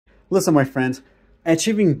Listen, my friend,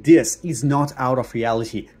 achieving this is not out of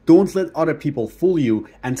reality. Don't let other people fool you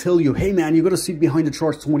and tell you, hey man, you gotta sit behind the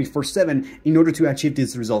charts 24/7 in order to achieve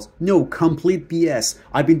these results. No, complete BS.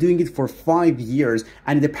 I've been doing it for 5 years,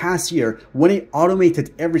 and in the past year, when I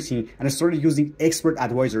automated everything and I started using expert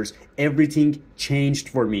advisors, everything changed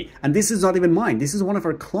for me. And this is not even mine. This is one of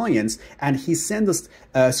our clients, and he sent us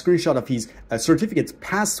a screenshot of his certificates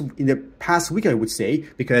in the past week, I would say,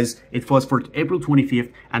 because it was for April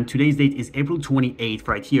 25th, and today's date is April 28th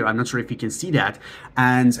right here. I'm not sure if you can see that.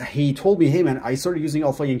 And he told me, hey man, I started using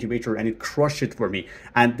Alpha Incubator and it crushed it for me.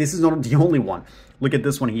 And this is not the only one. Look at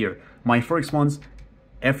this one here. My Forex funds,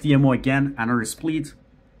 FDMO again, another split,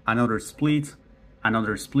 another split,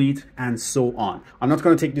 another split, and so on. I'm not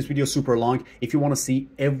going to take this video super long. If you want to see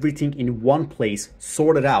everything in one place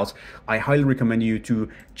sorted out, I highly recommend you to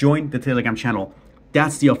join the Telegram channel.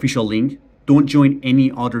 That's the official link. Don't join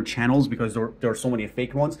any other channels because there are so many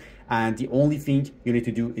fake ones. And the only thing you need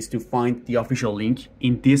to do is to find the official link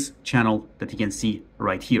in this channel that you can see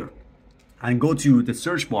right here. And go to the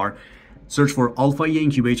search bar, search for Alpha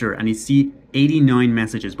Incubator, and you see 89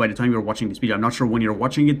 messages by the time you're watching this video. I'm not sure when you're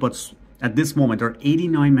watching it, but at this moment, there are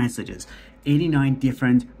 89 messages, 89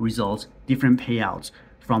 different results, different payouts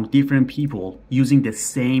from different people using the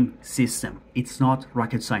same system. It's not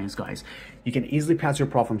rocket science, guys. You can easily pass your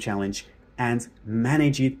problem challenge and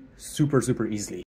manage it super easily.